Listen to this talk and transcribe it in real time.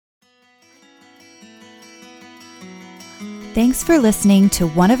Thanks for listening to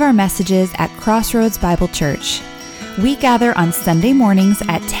one of our messages at Crossroads Bible Church. We gather on Sunday mornings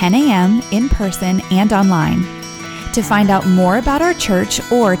at 10 a.m. in person and online. To find out more about our church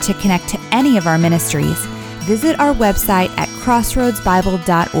or to connect to any of our ministries, visit our website at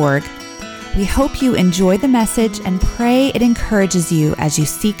crossroadsbible.org. We hope you enjoy the message and pray it encourages you as you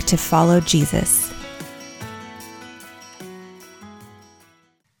seek to follow Jesus.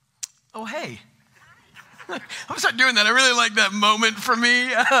 Oh, hey. I'm going to start doing that. I really like that moment for me.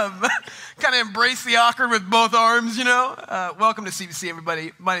 Kind of embrace the awkward with both arms, you know. Welcome to CBC,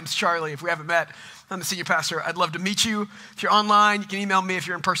 everybody. My name's Charlie. If we haven't met, I'm the senior pastor. I'd love to meet you. If you're online, you can email me. If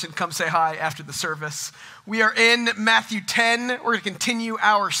you're in person, come say hi after the service. We are in Matthew 10. We're going to continue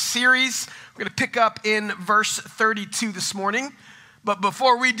our series. We're going to pick up in verse 32 this morning. But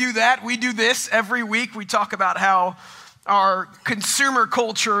before we do that, we do this every week. We talk about how our consumer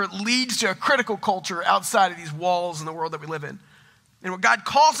culture leads to a critical culture outside of these walls in the world that we live in. And what God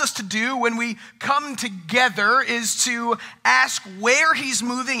calls us to do when we come together is to ask where he's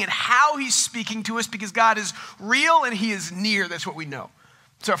moving and how he's speaking to us, because God is real and he is near. That's what we know.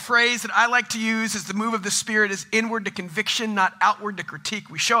 So a phrase that I like to use is the move of the Spirit is inward to conviction, not outward to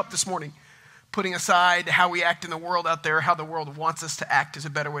critique. We show up this morning putting aside how we act in the world out there, how the world wants us to act is a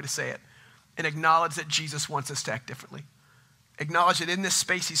better way to say it, and acknowledge that Jesus wants us to act differently. Acknowledge that in this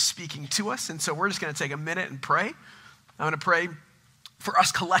space he's speaking to us. And so we're just going to take a minute and pray. I'm going to pray for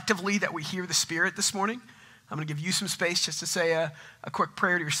us collectively that we hear the Spirit this morning. I'm going to give you some space just to say a quick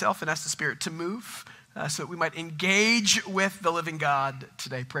prayer to yourself and ask the Spirit to move so that we might engage with the living God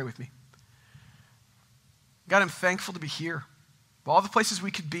today. Pray with me. God, I'm thankful to be here. Of all the places we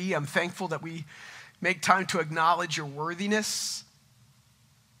could be, I'm thankful that we make time to acknowledge your worthiness.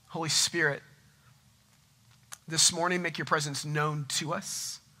 Holy Spirit, this morning, make your presence known to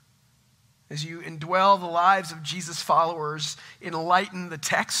us. As you indwell the lives of Jesus' followers, enlighten the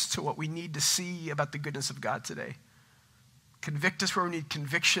text to what we need to see about the goodness of God today. Convict us where we need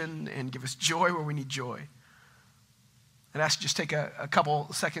conviction and give us joy where we need joy. I'd ask you just take a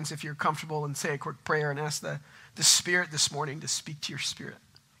couple seconds if you're comfortable and say a quick prayer and ask the Spirit this morning to speak to your spirit.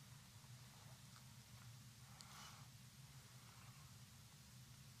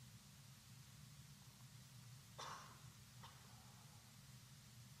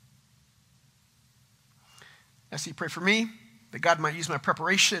 I see you pray for me, that God might use my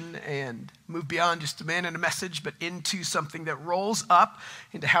preparation and move beyond just a man and a message, but into something that rolls up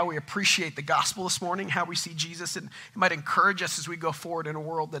into how we appreciate the gospel this morning, how we see Jesus, and it might encourage us as we go forward in a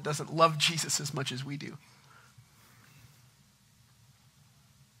world that doesn't love Jesus as much as we do.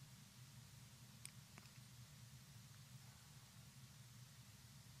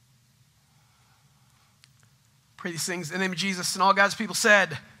 Pray these things in the name of Jesus, and all God's people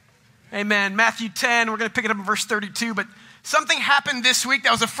said, amen. Matthew 10, we're going to pick it up in verse 32, but something happened this week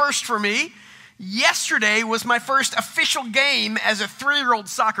that was a first for me. Yesterday was my first official game as a 3-year-old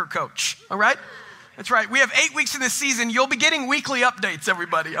soccer coach, all right? That's right. We have 8 weeks in this season. You'll be getting weekly updates,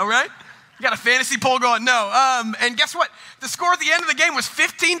 everybody, all right? You got a fantasy poll going? No. And guess what? The score at the end of the game was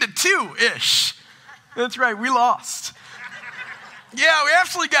 15-2-ish. That's right. We lost. Yeah, we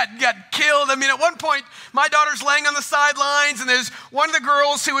absolutely got killed. I mean, at one point, my daughter's laying on the sidelines, and there's one of the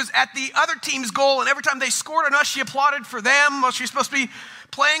girls who was at the other team's goal, and every time they scored on us, she applauded for them. Well, she's supposed to be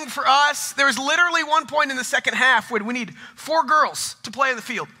playing for us. There was literally one point in the second half when we need 4 girls to play in the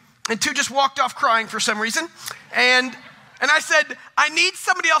field, and 2 just walked off crying for some reason. And I said, I need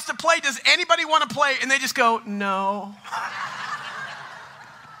somebody else to play. Does anybody want to play? And they just go, no.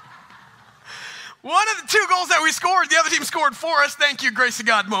 One of the 2 goals that we scored, the other team scored for us. Thank you, grace of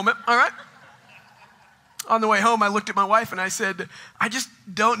God moment, all right? On the way home, I looked at my wife and I said, I just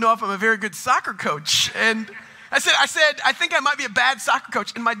don't know if I'm a very good soccer coach. And I said, I think I might be a bad soccer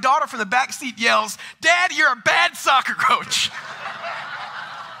coach. And my daughter from the back seat yells, Dad, you're a bad soccer coach.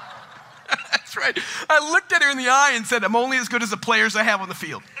 That's right. I looked at her in the eye and said, I'm only as good as the players I have on the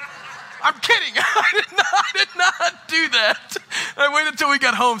field. I'm kidding. I did not do that. I waited until we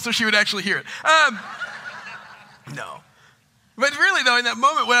got home so she would actually hear it. No. But really, though, in that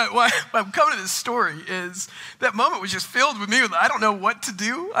moment, when I'm coming to this story, is that moment was just filled with me with, I don't know what to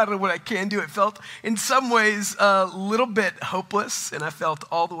do. I don't know what I can do. It felt, in some ways, a little bit hopeless, and I felt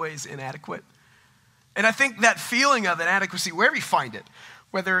all the ways inadequate. And I think that feeling of inadequacy, wherever you find it,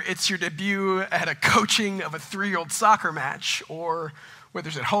 whether it's your debut at a coaching of a 3-year-old soccer match, or whether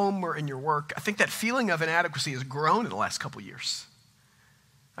it's at home or in your work, I think that feeling of inadequacy has grown in the last couple years.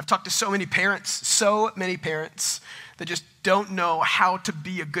 I've talked to so many parents that just don't know how to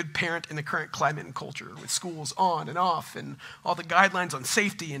be a good parent in the current climate and culture, with schools on and off and all the guidelines on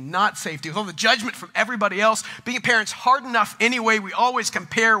safety and not safety, with all the judgment from everybody else. Being a parent's hard enough anyway. We always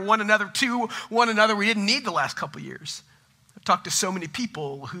compare one another to one another. We didn't need the last couple of years. I've talked to so many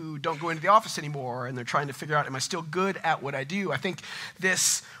people who don't go into the office anymore, and they're trying to figure out, am I still good at what I do? I think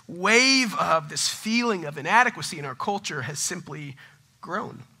this wave of this feeling of inadequacy in our culture has simply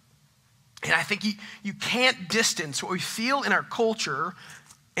grown. And I think you can't distance what we feel in our culture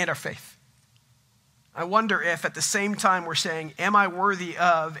and our faith. I wonder if at the same time we're saying, am I worthy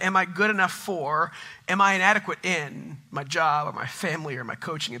of, am I good enough for, am I inadequate in my job or my family or my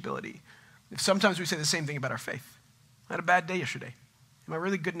coaching ability? If sometimes we say the same thing about our faith. I had a bad day yesterday. Am I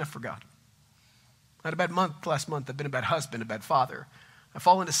really good enough for God? I had a bad month last month. I've been a bad husband, a bad father. I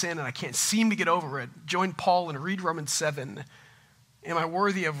fall into sin and I can't seem to get over it. Join Paul and read Romans 7. Am I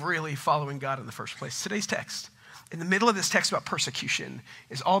worthy of really following God in the first place? Today's text, in the middle of this text about persecution,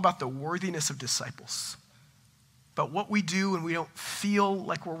 is all about the worthiness of disciples. About what we do when we don't feel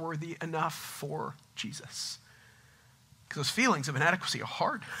like we're worthy enough for Jesus. Because those feelings of inadequacy are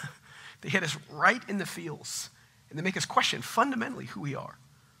hard. They hit us right in the feels. And they make us question fundamentally who we are.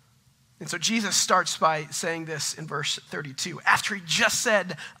 And so Jesus starts by saying this in verse 32. After he just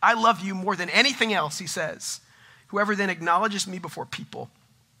said, I love you more than anything else, he says, whoever then acknowledges me before people,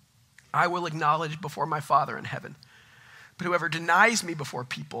 I will acknowledge before my Father in heaven. But whoever denies me before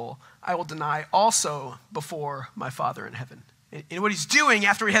people, I will deny also before my Father in heaven. And what he's doing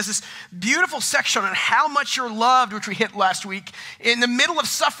after he has this beautiful section on how much you're loved, which we hit last week, in the middle of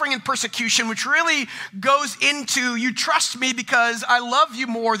suffering and persecution, which really goes into, you trust me because I love you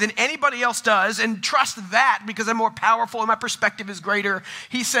more than anybody else does, and trust that because I'm more powerful and my perspective is greater.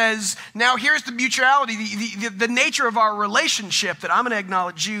 He says, now here's the mutuality, the nature of our relationship, that I'm going to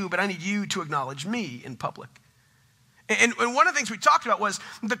acknowledge you, but I need you to acknowledge me in public. And one of the things we talked about was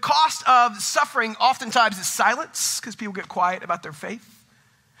the cost of suffering oftentimes is silence, because people get quiet about their faith.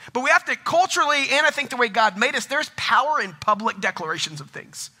 But we have to culturally, and I think the way God made us, there's power in public declarations of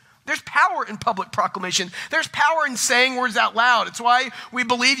things. There's power in public proclamation. There's power in saying words out loud. It's why we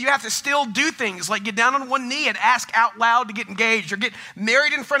believe you have to still do things like get down on one knee and ask out loud to get engaged or get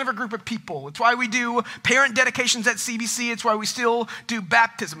married in front of a group of people. It's why we do parent dedications at CBC. It's why we still do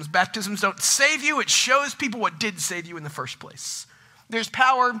baptisms. Baptisms don't save you. It shows people what did save you in the first place. There's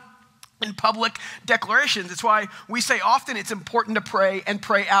power in public declarations. It's why we say often it's important to pray and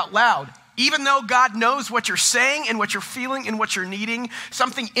pray out loud. Even though God knows what you're saying and what you're feeling and what you're needing,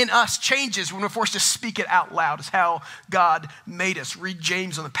 something in us changes when we're forced to speak it out loud. It's how God made us. Read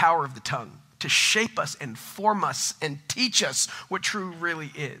James on the power of the tongue to shape us and form us and teach us what true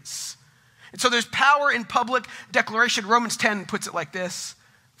really is. And so there's power in public declaration. Romans 10 puts it like this: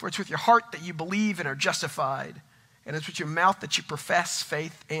 for it's with your heart that you believe and are justified, and it's with your mouth that you profess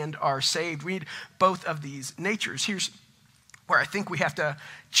faith and are saved. We need both of these natures. Here's where I think we have to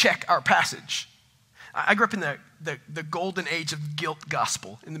check our passage. I grew up in the golden age of guilt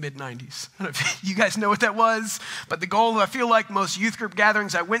gospel in the mid-90s. I don't know if you guys know what that was, but the goal, I feel like most youth group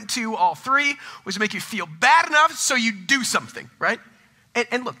gatherings I went to, all three, was to make you feel bad enough so you do something, right?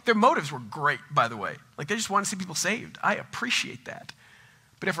 And look, their motives were great, by the way. Like, they just wanted to see people saved. I appreciate that.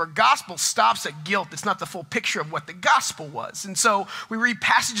 But if our gospel stops at guilt, it's not the full picture of what the gospel was. And so we read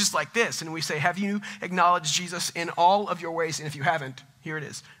passages like this and we say, have you acknowledged Jesus in all of your ways? And if you haven't, here it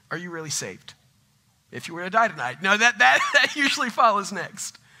is. Are you really saved? If you were to die tonight. No, that usually follows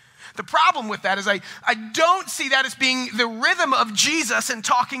next. The problem with that is I don't see that as being the rhythm of Jesus in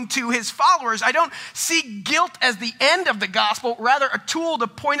talking to his followers. I don't see guilt as the end of the gospel, rather a tool to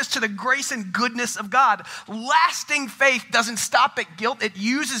point us to the grace and goodness of God. Lasting faith doesn't stop at guilt. It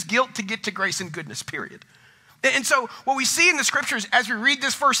uses guilt to get to grace and goodness, period. And so what we see in the scriptures as we read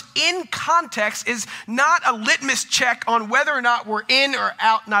this verse in context is not a litmus check on whether or not we're in or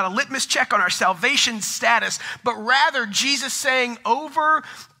out, not a litmus check on our salvation status, but rather Jesus saying, over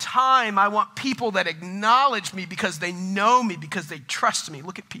time, I want people that acknowledge me because they know me, because they trust me.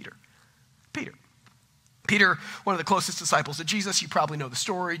 Look at Peter. Peter, one of the closest disciples of Jesus. You probably know the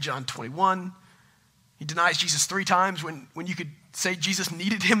story, John 21. He denies Jesus 3 times when you could say Jesus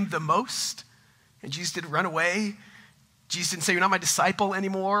needed him the most. And Jesus didn't run away. Jesus didn't say, you're not my disciple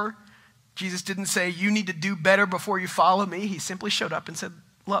anymore. Jesus didn't say, you need to do better before you follow me. He simply showed up and said,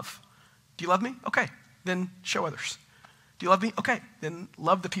 love. Do you love me? Okay, then show others. Do you love me? Okay, then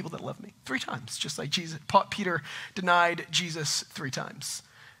love the people that love me. 3 times, just like Peter denied Jesus 3 times.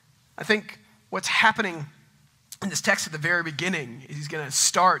 I think what's happening in this text at the very beginning is he's going to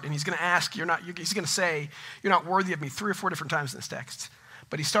start and he's going to ask, he's going to say, you're not worthy of me 3 or 4 different times in this text.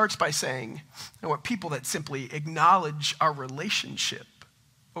 But he starts by saying, I want people that simply acknowledge our relationship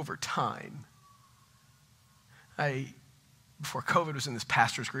over time. Before COVID, was in this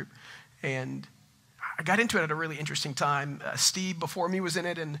pastors group, and I got into it at a really interesting time. Steve, before me, was in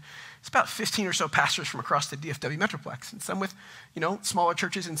it, and it's about 15 or so pastors from across the DFW Metroplex, and some with, smaller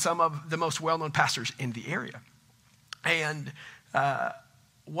churches and some of the most well-known pastors in the area. And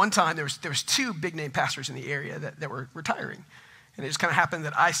one time, there was two big-name pastors in the area that were retiring. And it just kind of happened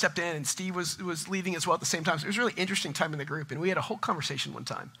that I stepped in, and Steve was leaving as well at the same time. So it was a really interesting time in the group, and we had a whole conversation one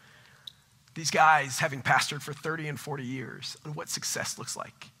time. These guys having pastored for 30 and 40 years on what success looks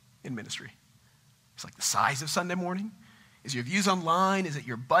like in ministry. It's like the size of Sunday morning. Is it your views online? Is it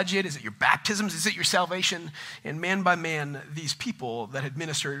your budget? Is it your baptisms? Is it your salvation? And man by man, these people that had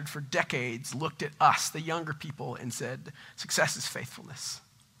ministered for decades looked at us, the younger people, and said, success is faithfulness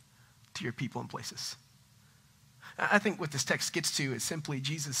to your people and places. I think what this text gets to is simply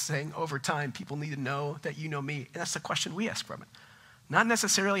Jesus saying, over time, people need to know that you know me. And that's the question we ask from it. Not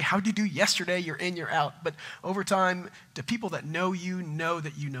necessarily, how did you do yesterday, you're in, you're out. But over time, do people that know you know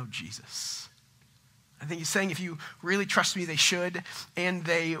that you know Jesus? I think he's saying if you really trust me, they should, and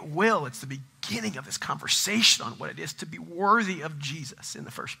they will. It's the beginning of this conversation on what it is to be worthy of Jesus in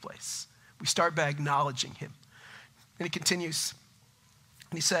the first place. We start by acknowledging him. And he continues,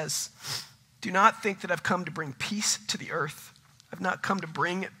 and he says, do not think that I've come to bring peace to the earth. I've not come to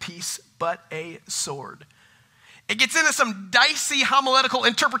bring peace, but a sword. It gets into some dicey homiletical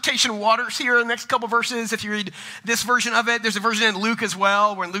interpretation waters here in the next couple verses. If you read this version of it, there's a version in Luke as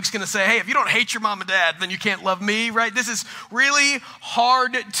well, where Luke's going to say, hey, if you don't hate your mom and dad, then you can't love me, right? This is really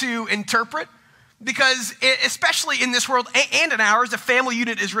hard to interpret because especially in this world and in ours, the family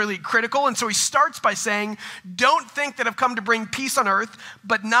unit is really critical. And so he starts by saying, don't think that I've come to bring peace on earth,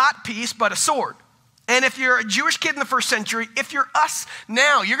 but not peace, but a sword. And if you're a Jewish kid in the first century, if you're us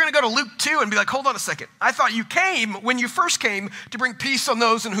now, you're going to go to Luke 2 and be like, hold on a second. I thought you came, when you first came, to bring peace on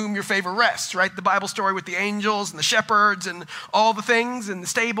those in whom your favor rests, right? The Bible story with the angels and the shepherds and all the things and the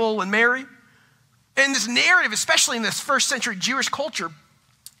stable and Mary. And this narrative, especially in this first century Jewish culture,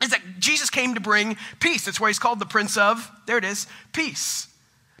 is that Jesus came to bring peace. That's why he's called the Prince of, there it is, Peace.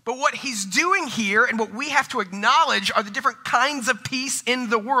 But what he's doing here and what we have to acknowledge are the different kinds of peace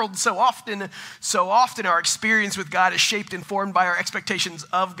in the world. So often our experience with God is shaped and formed by our expectations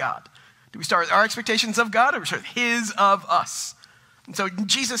of God. Do we start with our expectations of God or we start with his of us? And so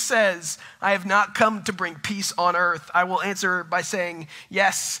Jesus says, I have not come to bring peace on earth. I will answer by saying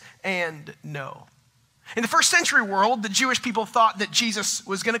yes and no. In the first century world, the Jewish people thought that Jesus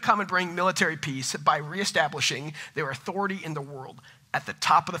was going to come and bring military peace by reestablishing their authority in the world at the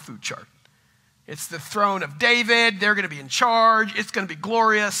top of the food chart. It's the throne of David. They're going to be in charge. It's going to be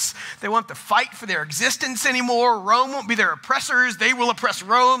glorious. They won't have to fight for their existence anymore. Rome won't be their oppressors. They will oppress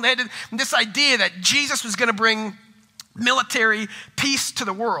Rome. They had this idea that Jesus was going to bring military peace to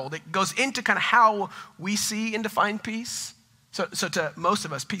the world. It goes into kind of how we see and define peace. So to most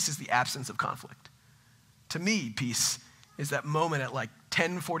of us, peace is the absence of conflict. To me, peace is that moment at like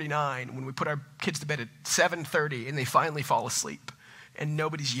 10:49 when we put our kids to bed at 7:30 and they finally fall asleep. And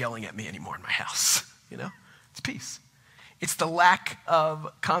nobody's yelling at me anymore in my house, It's peace. It's the lack of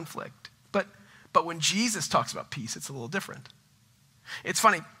conflict. But when Jesus talks about peace, it's a little different. It's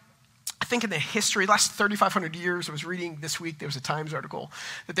funny. I think in the history, last 3,500 years, I was reading this week, there was a Times article,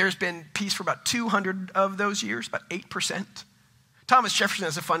 that there's been peace for about 200 of those years, about 8%. Thomas Jefferson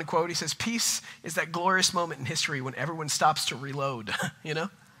has a fun quote. He says, peace is that glorious moment in history when everyone stops to reload,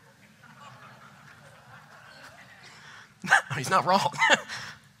 He's not wrong.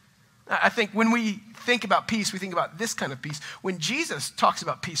 I think when we think about peace, we think about this kind of peace. When Jesus talks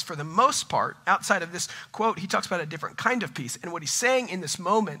about peace, for the most part, outside of this quote, he talks about a different kind of peace. And what he's saying in this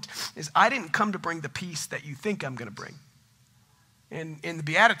moment is, I didn't come to bring the peace that you think I'm going to bring. And in the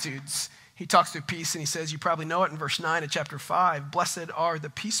Beatitudes, he talks through peace and he says, you probably know it in verse 9 of chapter 5, blessed are the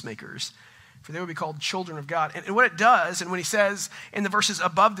peacemakers, for they will be called children of God. And what it does, and when he says in the verses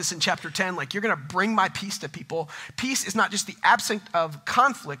above this in chapter 10, like, you're going to bring my peace to people, peace is not just the absence of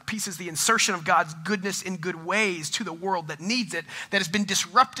conflict. Peace is the insertion of God's goodness in good ways to the world that needs it, that has been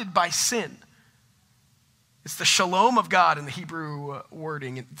disrupted by sin. It's the shalom of God in the Hebrew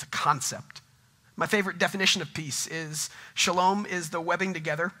wording. It's a concept. My favorite definition of peace is shalom is the webbing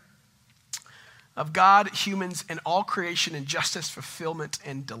together of God, humans, and all creation in justice, fulfillment,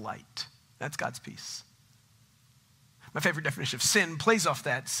 and delight. That's God's peace. My favorite definition of sin plays off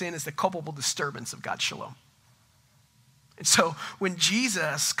that. Sin is the culpable disturbance of God's shalom. And so when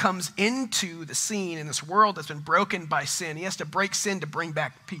Jesus comes into the scene in this world that's been broken by sin, he has to break sin to bring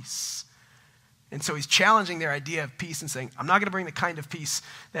back peace. And so he's challenging their idea of peace and saying, I'm not going to bring the kind of peace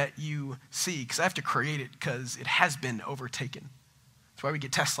that you see because I have to create it because it has been overtaken. That's why we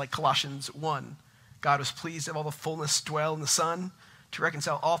get texts like Colossians 1. God was pleased to have all the fullness dwell in the Son to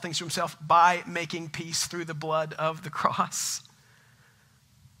reconcile all things to himself by making peace through the blood of the cross.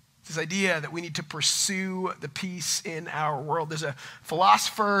 This idea that we need to pursue the peace in our world. There's a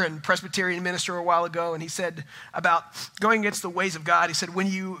philosopher and Presbyterian minister a while ago, and he said about going against the ways of God, he said, when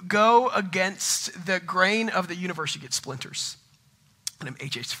you go against the grain of the universe, you get splinters. And I'm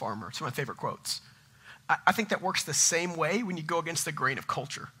H.H. Farmer. It's one of my favorite quotes. I think that works the same way when you go against the grain of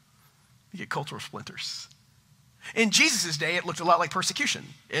culture. You get cultural splinters. In Jesus' day, it looked a lot like persecution.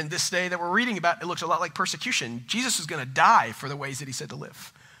 In this day that we're reading about, it looked a lot like persecution. Jesus was going to die for the ways that he said to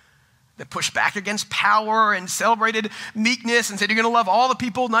live. That pushed back against power and celebrated meekness and said, you're going to love all the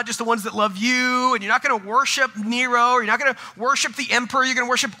people, not just the ones that love you. And you're not going to worship Nero, or you're not going to worship the emperor. You're going to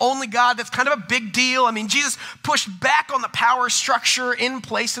worship only God. That's kind of a big deal. I mean, Jesus pushed back on the power structure in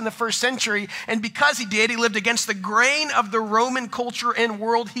place in the first century. And because he did, he lived against the grain of the Roman culture and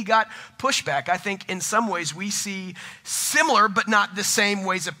world. He got pushback. I think in some ways we see similar, but not the same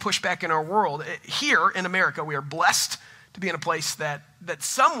ways of pushback in our world. Here in America, we are blessed to be in a place that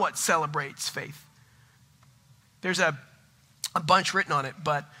somewhat celebrates faith. There's a bunch written on it,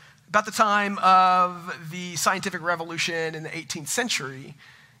 but about the time of the scientific revolution in the 18th century,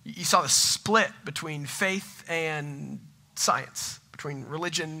 you saw the split between faith and science, between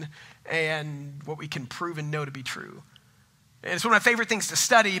religion and what we can prove and know to be true. And it's one of my favorite things to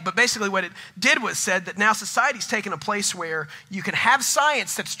study, but basically what it did was said that now society's taken a place where you can have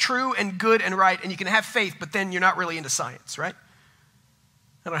science that's true and good and right, and you can have faith, but then you're not really into science, right?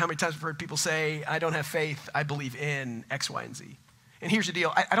 I don't know how many times I've heard people say, I don't have faith, I believe in X, Y, and Z. And here's the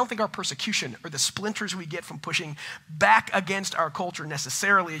deal. I don't think our persecution or the splinters we get from pushing back against our culture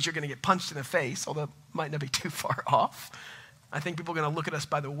necessarily is you're going to get punched in the face, although it might not be too far off. I think people are going to look at us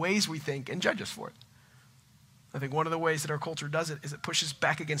by the ways we think and judge us for it. I think one of the ways that our culture does it is it pushes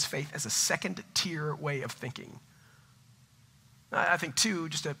back against faith as a second-tier way of thinking. I think, too,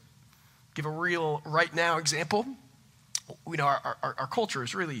 just to give a real right-now example, we know our culture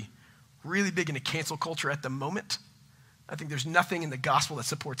is really, really big into cancel culture at the moment. I think there's nothing in the gospel that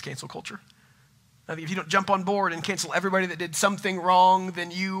supports cancel culture. I think if you don't jump on board and cancel everybody that did something wrong,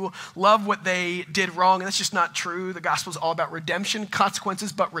 then you love what they did wrong, and that's just not true. The gospel is all about redemption,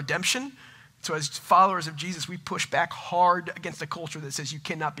 consequences, but redemption. So as followers of Jesus, we push back hard against a culture that says you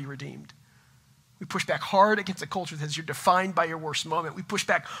cannot be redeemed. We push back hard against a culture that says you're defined by your worst moment. We push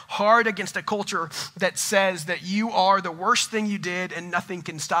back hard against a culture that says that you are the worst thing you did and nothing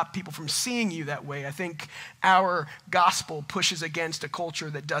can stop people from seeing you that way. I think our gospel pushes against a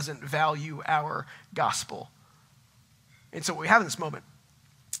culture that doesn't value our gospel. And so what we have in this moment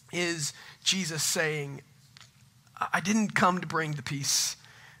is Jesus saying, I didn't come to bring the peace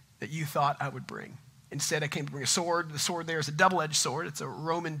that you thought I would bring. Instead, I came to bring a sword. The sword there is a double-edged sword. It's a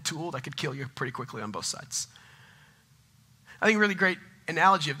Roman tool that could kill you pretty quickly on both sides. I think a really great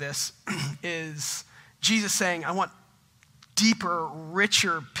analogy of this is Jesus saying, I want deeper,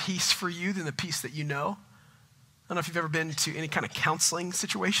 richer peace for you than the peace that you know. I don't know if you've ever been to any kind of counseling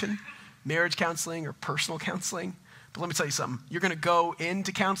situation, marriage counseling or personal counseling. But let me tell you something. You're going to go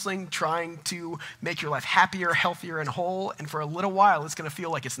into counseling trying to make your life happier, healthier, and whole. And for a little while, it's going to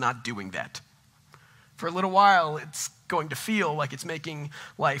feel like it's not doing that. For a little while, it's going to feel like it's making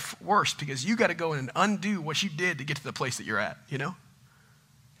life worse because you got to go in and undo what you did to get to the place that you're at, you know?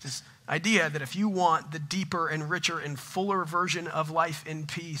 This idea that if you want the deeper and richer and fuller version of life in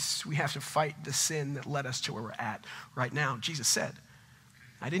peace, we have to fight the sin that led us to where we're at right now. Jesus said,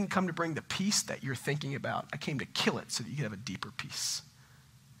 I didn't come to bring the peace that you're thinking about. I came to kill it so that you could have a deeper peace.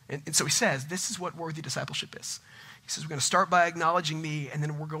 And so he says, this is what worthy discipleship is. He says, we're going to start by acknowledging me, and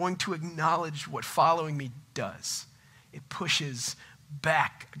then we're going to acknowledge what following me does. It pushes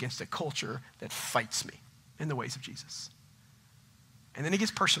back against a culture that fights me in the ways of Jesus. And then he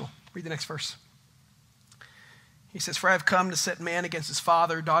gets personal. Read the next verse. He says, for I have come to set man against his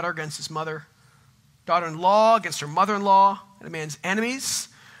father, daughter against his mother, daughter-in-law against her mother-in-law, and a man's enemies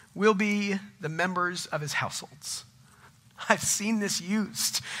will be the members of his households. I've seen this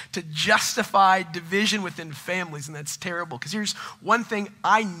used to justify division within families, and that's terrible. Because here's one thing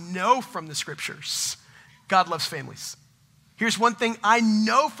I know from the scriptures. God loves families. Here's one thing I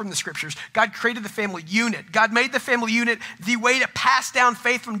know from the scriptures. God created the family unit. God made the family unit the way to pass down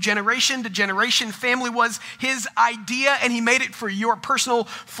faith from generation to generation. Family was his idea, and he made it for your personal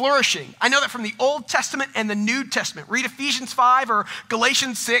flourishing. I know that from the Old Testament and the New Testament. Read Ephesians 5 or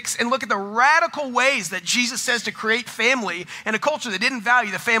Galatians 6 and look at the radical ways that Jesus says to create family in a culture that didn't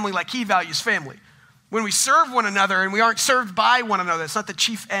value the family like he values family. When we serve one another and we aren't served by one another, it's not the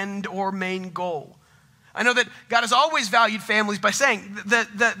chief end or main goal. I know that God has always valued families by saying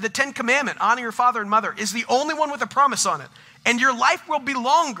the 10th commandment, honor your father and mother, is the only one with a promise on it. And your life will be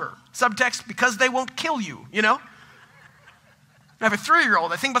longer. Subtext, because they won't kill you, you know? I have a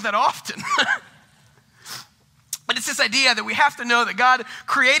 3-year-old. I think about that often. But it's this idea that we have to know that God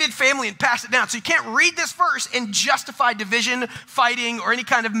created family and passed it down. So you can't read this verse and justify division, fighting, or any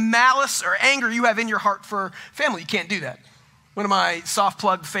kind of malice or anger you have in your heart for family. You can't do that. One of my soft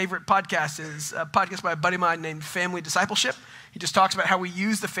plug favorite podcasts is a podcast by a buddy of mine named Family Discipleship. He just talks about how we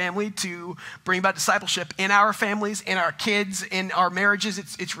use the family to bring about discipleship in our families, in our kids, in our marriages.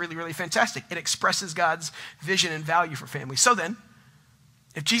 It's really, really fantastic. It expresses God's vision and value for family. So then,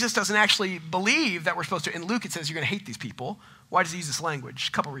 if Jesus doesn't actually believe that we're supposed to, in Luke it says you're going to hate these people, why does he use this language?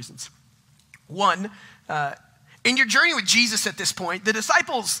 A couple reasons. One, in your journey with Jesus at this point, the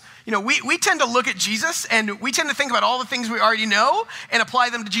disciples, we tend to look at Jesus and we tend to think about all the things we already know and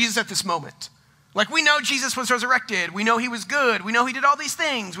apply them to Jesus at this moment. Like we know Jesus was resurrected. We know he was good. We know he did all these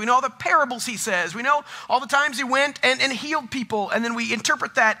things. We know all the parables he says. We know all the times he went and healed people. And then we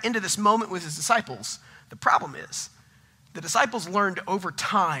interpret that into this moment with his disciples. The problem is the disciples learned over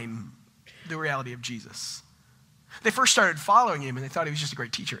time the reality of Jesus. They first started following him and they thought he was just a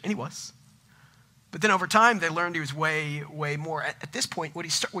great teacher, and he was. But then over time, they learned he was way, way more. At this point,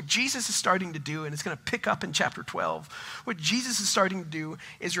 what Jesus is starting to do, and it's going to pick up in chapter 12, what Jesus is starting to do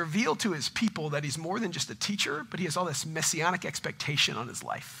is reveal to his people that he's more than just a teacher, but he has all this messianic expectation on his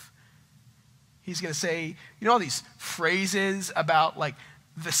life. He's going to say, all these phrases about like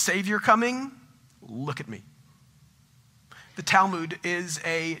the Savior coming, look at me. The Talmud is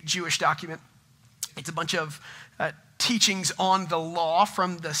a Jewish document. It's a bunch of teachings on the law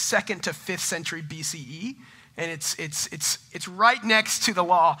from the 2nd to 5th century BCE. And it's right next to the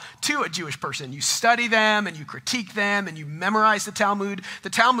law to a Jewish person. You study them and you critique them and you memorize the Talmud. The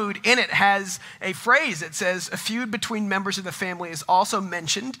Talmud in it has a phrase that says, a feud between members of the family is also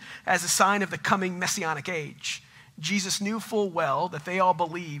mentioned as a sign of the coming messianic age. Jesus knew full well that they all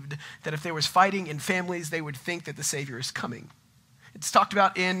believed that if there was fighting in families, they would think that the Savior is coming. It's talked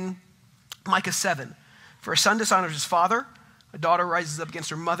about in Micah 7. For a son dishonors his father, a daughter rises up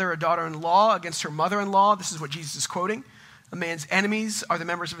against her mother, a daughter-in-law against her mother-in-law. This is what Jesus is quoting. A man's enemies are the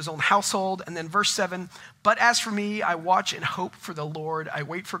members of his own household. And then verse 7, but as for me, I watch and hope for the Lord. I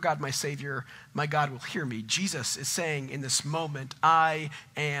wait for God, my Savior. My God will hear me. Jesus is saying in this moment, I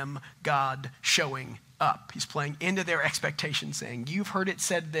am God showing up. He's playing into their expectations, saying, you've heard it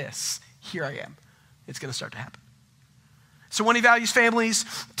said this. Here I am. It's going to start to happen. So one, he values families.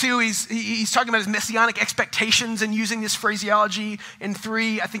 2, he's talking about his messianic expectations and using this phraseology. And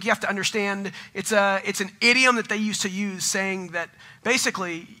 3, I think you have to understand it's an idiom that they used to use, saying that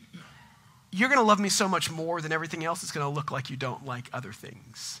basically you're going to love me so much more than everything else. It's going to look like you don't like other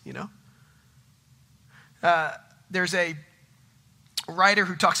things, There's a writer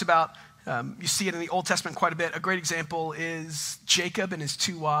who talks about, you see it in the Old Testament quite a bit. A great example is Jacob and his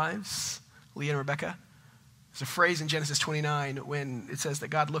 2 wives, Leah and Rebekah. There's a phrase in Genesis 29 when it says that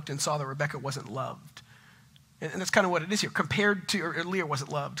God looked and saw that Rebekah wasn't loved. And that's kind of what it is here. Or Leah wasn't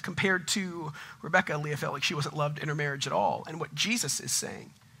loved. Compared to Rebekah, Leah felt like she wasn't loved in her marriage at all. And what Jesus is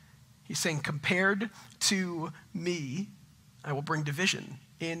saying, he's saying, compared to me, I will bring division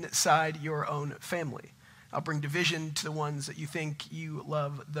inside your own family. I'll bring division to the ones that you think you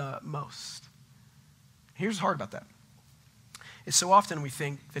love the most. Here's what's hard about that. It's so often we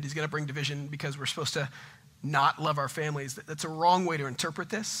think that he's going to bring division because we're supposed to not love our families. That's a wrong way to interpret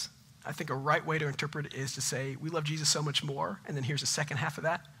this. I think a right way to interpret it is to say, we love Jesus so much more, and then here's the second half of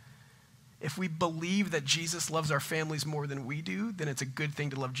that. If we believe that Jesus loves our families more than we do, then it's a good thing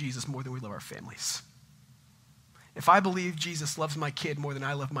to love Jesus more than we love our families. If I believe Jesus loves my kid more than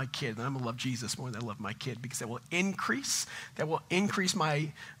I love my kid, then I'm going to love Jesus more than I love my kid, because that will increase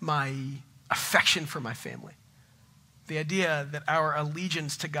my affection for my family. The idea that our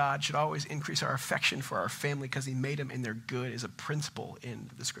allegiance to God should always increase our affection for our family because he made them and they're good is a principle in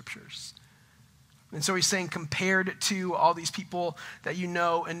the scriptures. And so he's saying, compared to all these people that you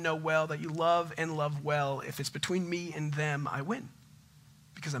know and know well, that you love and love well, if it's between me and them, I win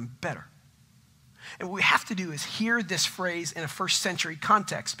because I'm better. And what we have to do is hear this phrase in a first century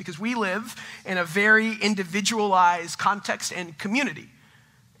context, because we live in a very individualized context and community.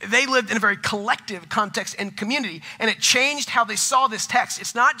 They lived in a very collective context and community, and it changed how they saw this text.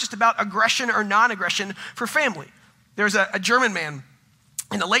 It's not just about aggression or non-aggression for family. There's a German man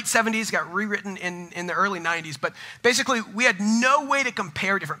in the late 70s, got rewritten in the early 90s, but basically we had no way to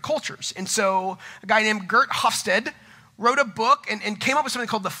compare different cultures. And so a guy named Gert Hofstede wrote a book and came up with something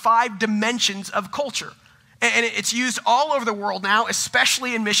called the 5 dimensions of culture. And it's used all over the world now,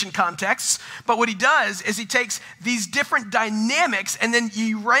 especially in mission contexts. But what he does is he takes these different dynamics and then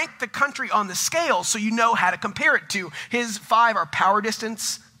you rank the country on the scale so you know how to compare it to. His 5 are power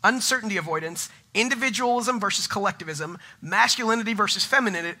distance, uncertainty avoidance, individualism versus collectivism, masculinity versus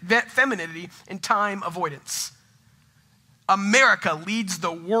femininity, and time avoidance. America leads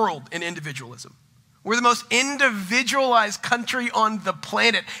the world in individualism. We're the most individualized country on the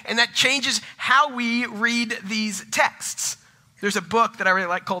planet, and that changes how we read these texts. There's a book that I really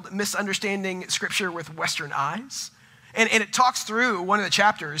like called Misunderstanding Scripture with Western Eyes. And it talks through, one of the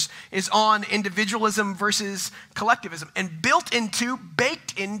chapters is on individualism versus collectivism. And baked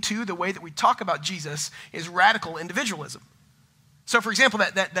into the way that we talk about Jesus is radical individualism. So for example,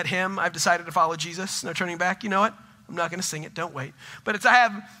 that hymn, I've decided to follow Jesus, no turning back, you know what? I'm not gonna sing it, don't wait. But it's I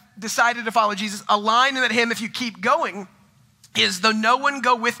have decided to follow Jesus. A line in that hymn, if you keep going, is though no one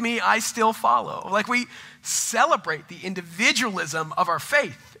go with me, I still follow. Like we celebrate the individualism of our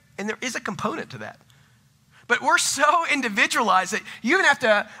faith. And there is a component to that. But we're so individualized that you even have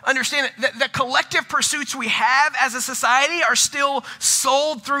to understand that the collective pursuits we have as a society are still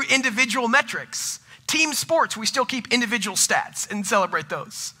sold through individual metrics. Team sports, we still keep individual stats and celebrate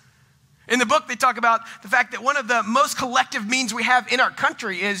those. In the book, they talk about the fact that one of the most collective means we have in our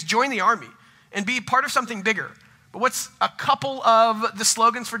country is join the army and be part of something bigger. But what's a couple of the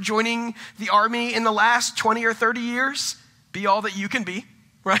slogans for joining the army in the last 20 or 30 years? Be all that you can be,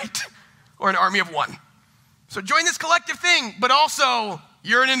 right? Or an army of one. So join this collective thing, but also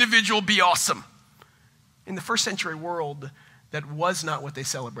you're an individual, be awesome. In the first century world, that was not what they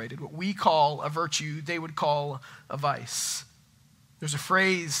celebrated. What we call a virtue, they would call a vice. There's a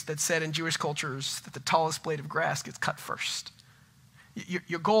phrase that said in Jewish cultures that the tallest blade of grass gets cut first.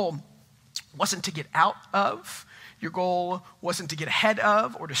 Your goal wasn't to get out of, your goal wasn't to get ahead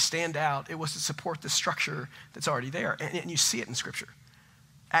of or to stand out. It was to support the structure that's already there. And you see it in Scripture.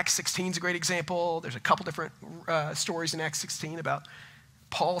 Acts 16 is a great example. There's a couple different stories in Acts 16 about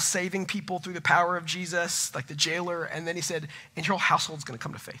Paul saving people through the power of Jesus, like the jailer, and then he said, and your whole household's going to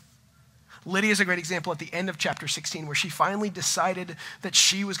come to faith. Lydia is a great example at the end of chapter 16 where she finally decided that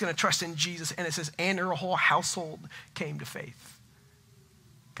she was going to trust in Jesus, and it says, and her whole household came to faith.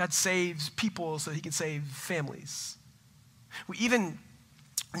 God saves people so that he can save families. We even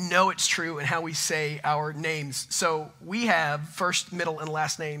know it's true in how we say our names. So we have first, middle, and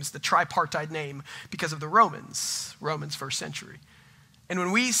last names, the tripartite name, because of the Romans first century. And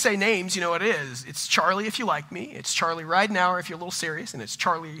when we say names, you know what it is. It's Charlie if you like me, it's Charlie Ridenauer if you're a little serious, and it's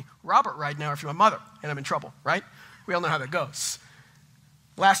Charlie Robert Ridenauer if you're my mother and I'm in trouble, right? We all know how that goes.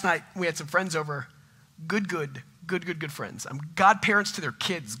 Last night, we had some friends over, good friends. I'm godparents to their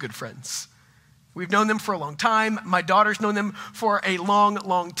kids, good friends. We've known them for a long time. My daughter's known them for a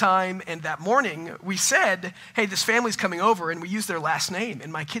long time. And that morning we said, hey, this family's coming over, and we used their last name.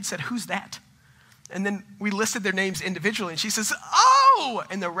 And my kid said, who's that? And then we listed their names individually, and she says, oh!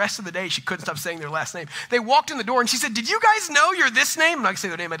 And the rest of the day, she couldn't stop saying their last name. They walked in the door, and she said, did you guys know you're this name? I'm not gonna say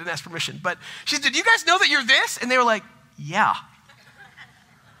their name, I didn't ask permission. But she said, did you guys know that you're this? And they were like, yeah.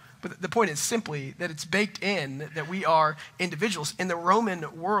 But the point is simply that it's baked in that we are individuals. In the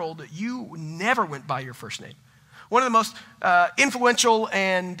Roman world, you never went by your first name. One of the most influential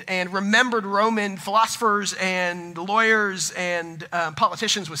and remembered Roman philosophers and lawyers and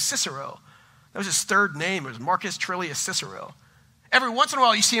politicians was Cicero. That was his third name. It was Marcus Tullius Cicero. Every once in a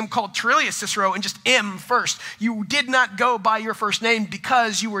while, you see him called Tullius Cicero and just M first. You did not go by your first name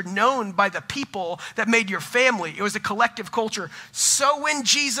because you were known by the people that made your family. It was a collective culture. So when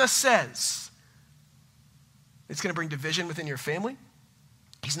Jesus says it's going to bring division within your family,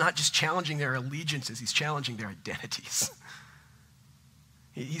 he's not just challenging their allegiances, he's challenging their identities.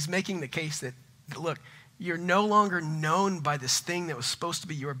 He's making the case that, look, you're no longer known by this thing that was supposed to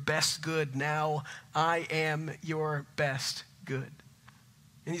be your best good. Now I am your best good.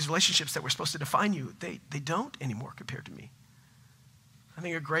 And these relationships that were supposed to define you, they don't anymore compared to me. I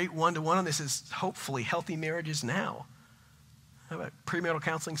think a great one-to-one on this is hopefully healthy marriages now. I have a premarital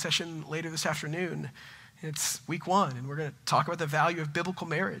counseling session later this afternoon. It's week 1, and we're going to talk about the value of biblical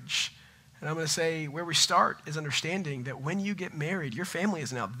marriage. And I'm going to say where we start is understanding that when you get married, your family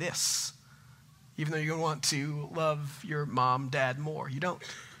is now this. even though you're going to want to love your mom, dad more. You don't.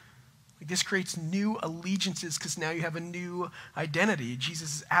 Like, this creates new allegiances because now you have a new identity.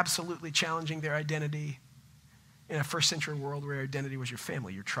 Jesus is absolutely challenging their identity in a first century world where your identity was your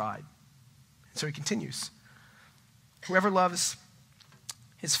family, your tribe. And so he continues. Whoever loves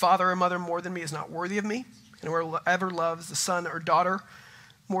his father or mother more than me is not worthy of me. And whoever loves the son or daughter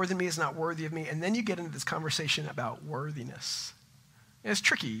more than me is not worthy of me. And then you get into this conversation about worthiness. And it's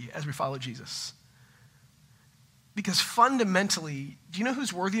tricky as we follow Jesus. Because fundamentally, do you know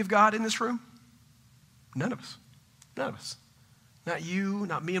who's worthy of God in this room? None of us. None of us. Not you,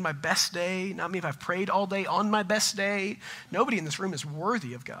 not me on my best day, not me if I've prayed all day on my best day. Nobody in this room is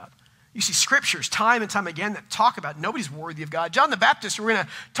worthy of God. You see scriptures time and time again that talk about nobody's worthy of God. John the Baptist, who we're going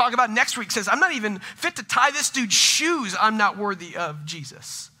to talk about next week, says, I'm not even fit to tie this dude's shoes. I'm not worthy of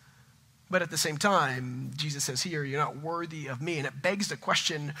Jesus. But at the same time, Jesus says here, you're not worthy of me. And it begs the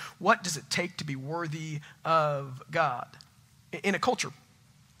question, what does it take to be worthy of God? In a culture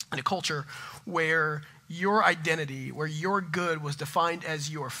where your identity, where your good was defined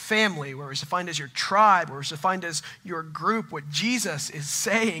as your family, where it was defined as your tribe, where it was defined as your group, what Jesus is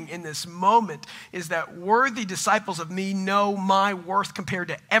saying in this moment is that worthy disciples of me know my worth compared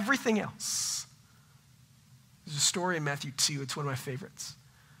to everything else. There's a story in Matthew 2. It's one of my favorites.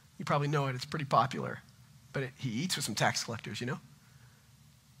 You probably know it. It's pretty popular. But he eats with some tax collectors, you know?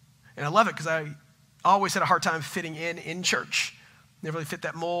 And I love it because I always had a hard time fitting in church. Never really fit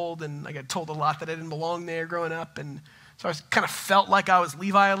that mold, and I got told a lot that I didn't belong there growing up. And so I kind of felt like I was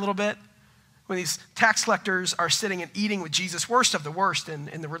Levi a little bit. When these tax collectors are sitting and eating with Jesus, worst of the worst, and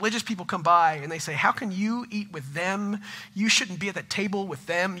the religious people come by and they say, how can you eat with them? You shouldn't be at that table with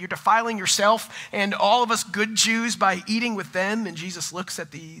them. You're defiling yourself and all of us good Jews by eating with them. And Jesus looks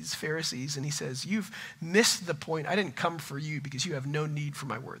at these Pharisees and he says, you've missed the point. I didn't come for you because you have no need for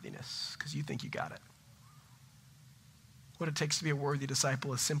my worthiness, because you think you got it. What it takes to be a worthy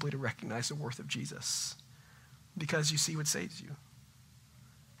disciple is simply to recognize the worth of Jesus, because you see what saves you.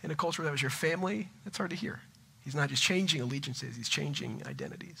 In a culture that was your family, it's hard to hear. He's not just changing allegiances, he's changing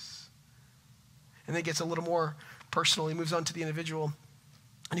identities. And then it gets a little more personal. He moves on to the individual.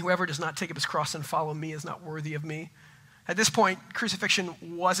 And whoever does not take up his cross and follow me is not worthy of me. At this point, crucifixion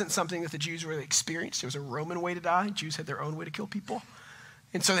wasn't something that the Jews really experienced. It was a Roman way to die. Jews had their own way to kill people.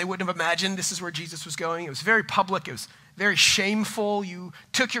 And so they wouldn't have imagined this is where Jesus was going. It was very public. It was very shameful. You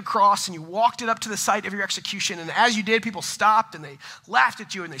took your cross and you walked it up to the site of your execution. And as you did, people stopped and they laughed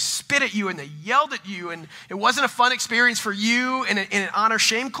at you and they spit at you and they yelled at you. And it wasn't a fun experience for you in an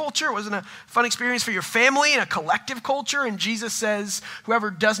honor-shame culture. It wasn't a fun experience for your family in a collective culture. And Jesus says,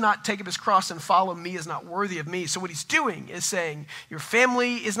 whoever does not take up his cross and follow me is not worthy of me. So what he's doing is saying, your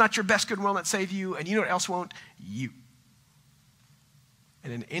family is not your best good will not save you. And you know what else won't? You.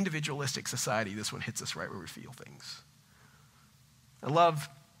 In an individualistic society, this one hits us right where we feel things. I love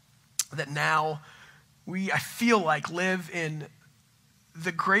that now I feel like, live in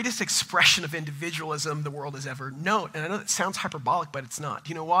the greatest expression of individualism the world has ever known. And I know that sounds hyperbolic, but it's not. Do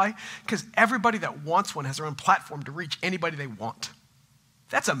you know why? Because everybody that wants one has their own platform to reach anybody they want.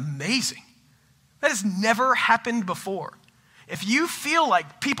 That's amazing. That has never happened before. If you feel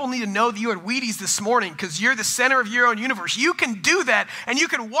like people need to know that you had Wheaties this morning because you're the center of your own universe, you can do that and you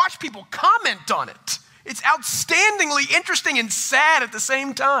can watch people comment on it. It's outstandingly interesting and sad at the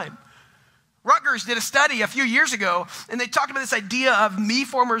same time. Rutgers did a study a few years ago and they talked about this idea of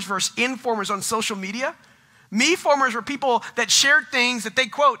me-formers versus informers on social media. Me-formers were people that shared things that they,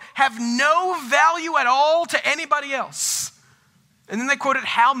 quote, have no value at all to anybody else. And then they quoted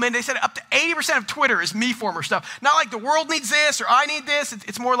how many, they said up to 80% of Twitter is me-former stuff. Not like the world needs this or I need this.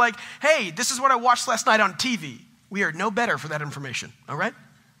 It's more like, hey, this is what I watched last night on TV. We are no better for that information, all right?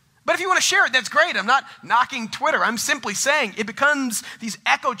 But if you want to share it, that's great. I'm not knocking Twitter. I'm simply saying it becomes these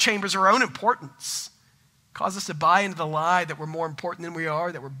echo chambers of our own importance. Cause us to buy into the lie that we're more important than we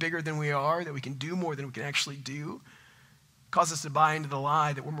are, that we're bigger than we are, that we can do more than we can actually do. Cause us to buy into the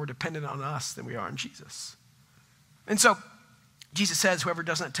lie that we're more dependent on us than we are on Jesus. And so Jesus says, whoever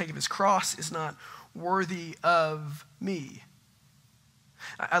does not take up his cross is not worthy of me.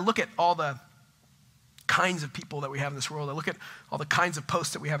 I look at all the kinds of people that we have in this world. I look at all the kinds of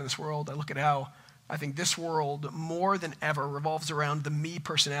posts that we have in this world. I look at how I think this world more than ever revolves around the me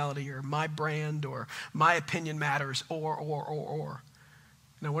personality or my brand or my opinion matters or.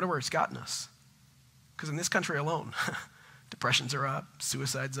 And I wonder where it's gotten us. Because in this country alone, depressions are up,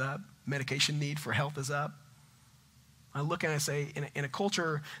 suicide's up, medication need for health is up. I look and I say, in a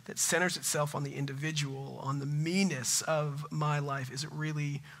culture that centers itself on the individual, on the meanness of my life, is it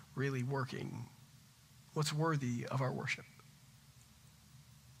really, really working? What's worthy of our worship?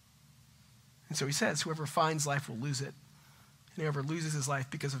 And so he says, whoever finds life will lose it, and whoever loses his life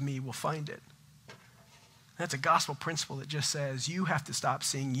because of me will find it. That's a gospel principle that just says you have to stop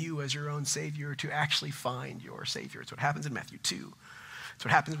seeing you as your own Savior to actually find your Savior. It's what happens in Matthew 2. It's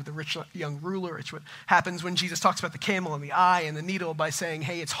what happens with the rich young ruler. It's what happens when Jesus talks about the camel and the eye and the needle by saying,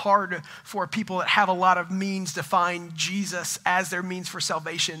 hey, it's hard for people that have a lot of means to find Jesus as their means for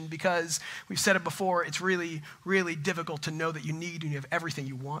salvation because we've said it before, it's really, really difficult to know that you need and you have everything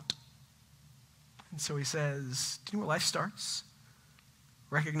you want. And so he says, do you know where life starts?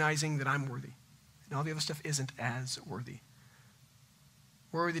 Recognizing that I'm worthy. And all the other stuff isn't as worthy.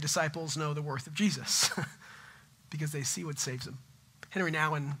 Worthy disciples know the worth of Jesus because they see what saves them. Henry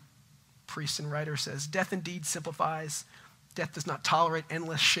Nouwen, priest and writer, says, death indeed simplifies. Death does not tolerate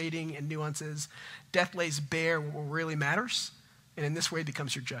endless shading and nuances. Death lays bare what really matters, and in this way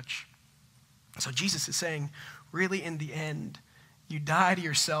becomes your judge. So Jesus is saying, really in the end, you die to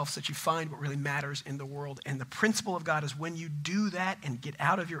yourself so that you find what really matters in the world. And the principle of God is when you do that and get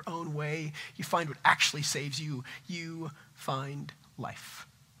out of your own way, you find what actually saves you. You find life.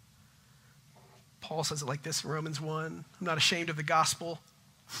 Paul says it like this in Romans 1. I'm not ashamed of the gospel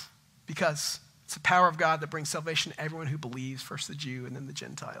because it's the power of God that brings salvation to everyone who believes, first the Jew and then the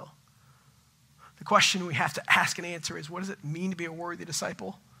Gentile. The question we have to ask and answer is, what does it mean to be a worthy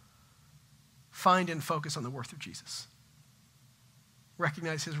disciple? Find and focus on the worth of Jesus.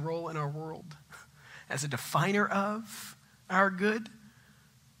 Recognize his role in our world as a definer of our good,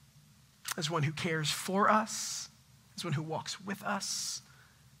 as one who cares for us, as one who walks with us,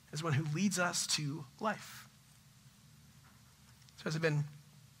 as one who leads us to life. So as I've been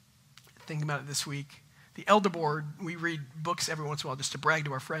thinking about it this week, the Elder Board, we read books every once in a while just to brag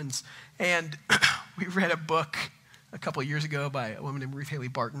to our friends. And we read a book a couple of years ago by a woman named Ruth Haley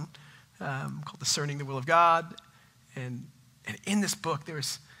Barton called Discerning the Will of God. And in this book,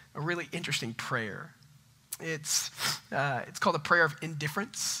 there's a really interesting prayer. It's called a prayer of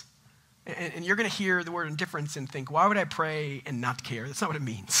indifference. And you're going to hear the word indifference and think, why would I pray and not care? That's not what it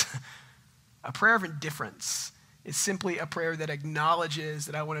means. A prayer of indifference is simply a prayer that acknowledges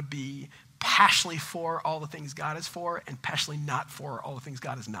that I want to be passionately for all the things God is for and passionately not for all the things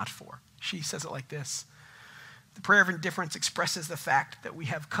God is not for. She says it like this. The prayer of indifference expresses the fact that we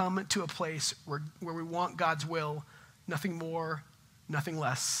have come to a place where we want God's will, nothing more, nothing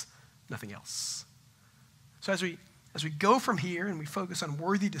less, nothing else. So as we go from here and we focus on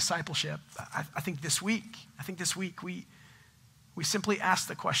worthy discipleship, I think this week we simply ask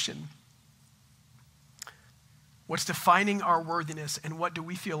the question, what's defining our worthiness and what do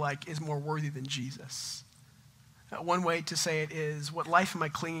we feel like is more worthy than Jesus? One way to say it is, what life am I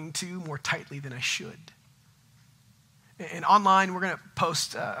clinging to more tightly than I should? And online, we're going to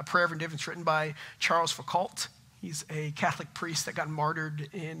post a prayer of indifference written by Charles Foucault. He's a Catholic priest that got martyred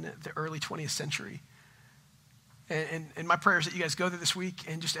in the early 20th century. And my prayer is that you guys go there this week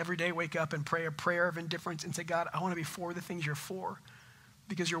and just every day wake up and pray a prayer of indifference and say, God, I want to be for the things you're for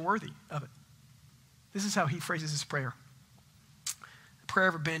because you're worthy of it. This is how he phrases his prayer. A prayer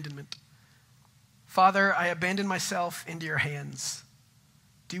of abandonment. Father, I abandon myself into your hands.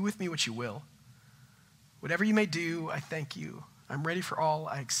 Do with me what you will. Whatever you may do, I thank you. I'm ready for all.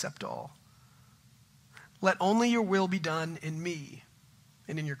 I accept all. Let only your will be done in me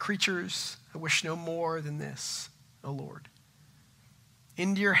and in your creatures. I wish no more than this, O Lord.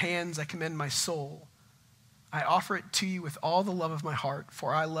 Into your hands I commend my soul. I offer it to you with all the love of my heart,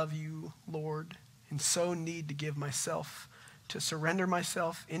 for I love you, Lord, and so need to give myself, to surrender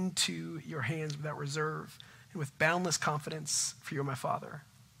myself into your hands without reserve and with boundless confidence, for you're my Father.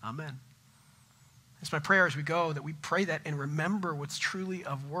 Amen. It's my prayer as we go that we pray that and remember what's truly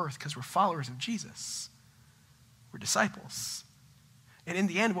of worth because we're followers of Jesus. We're disciples. And in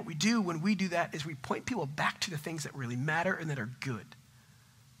the end, what we do when we do that is we point people back to the things that really matter and that are good.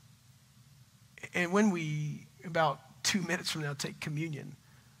 And when we, about 2 minutes from now, take communion,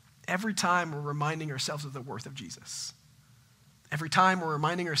 every time we're reminding ourselves of the worth of Jesus. Every time we're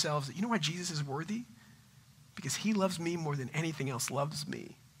reminding ourselves that, you know why Jesus is worthy? Because he loves me more than anything else loves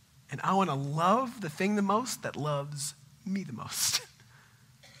me. And I want to love the thing the most that loves me the most.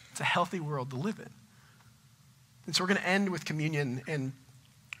 It's a healthy world to live in. And so we're going to end with communion, and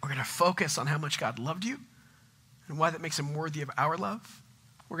we're going to focus on how much God loved you and why that makes him worthy of our love.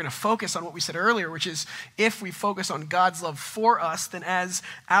 We're going to focus on what we said earlier, which is if we focus on God's love for us, then as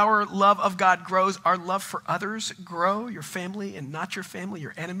our love of God grows, our love for others grow, your family and not your family,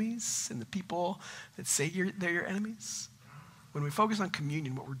 your enemies, and the people that say they're your enemies. When we focus on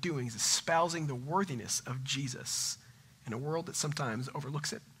communion, what we're doing is espousing the worthiness of Jesus in a world that sometimes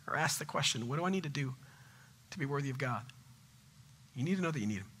overlooks it or asks the question, what do I need to do to be worthy of God? You need to know that you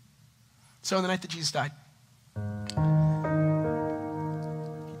need him. So on the night that Jesus died,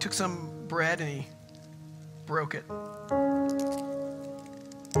 he took some bread and he broke it.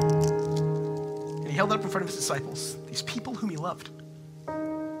 And he held it up in front of his disciples, these people whom he loved.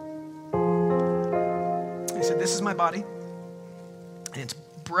 And he said, this is my body, and it's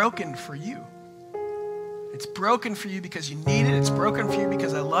broken for you. It's broken for you because you need it. It's broken for you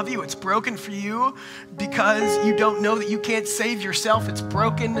because I love you. It's broken for you because you don't know that you can't save yourself. It's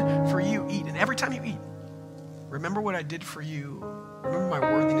broken for you. Eat. And every time you eat, remember what I did for you. Remember my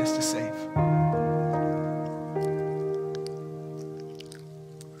worthiness to save.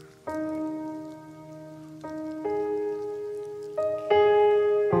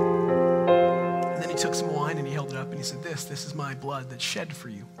 And then he took some wine and he held it up and he said, this is my blood that's shed for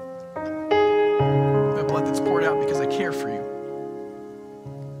you. My blood that's poured out because I care for you.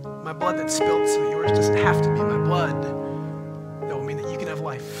 My blood that's spilled so that yours doesn't have to be. My blood that will mean that you can have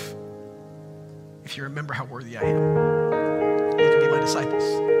life if you remember how worthy I am. You can be my disciples.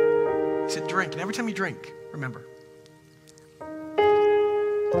 He said, drink. And every time you drink, remember.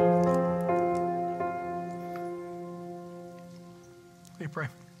 Let me pray.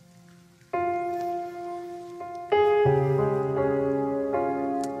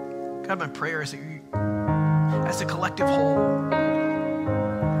 God, my prayer is that you, as a collective whole,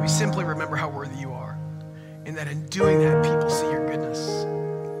 we simply remember how worthy you are, and that in doing that, people see your goodness.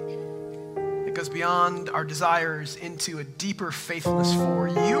 It goes beyond our desires into a deeper faithfulness for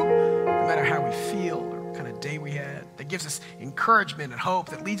you, no matter how we feel or what kind of day we had, that gives us encouragement and hope,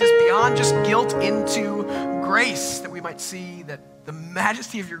 that leads us beyond just guilt into grace, that we might see that the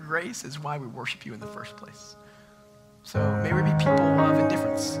majesty of your grace is why we worship you in the first place. So may we be people of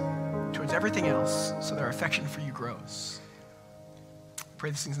indifference towards everything else so that our affection for you grows. I pray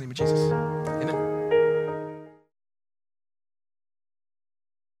these things in the name of Jesus. Amen.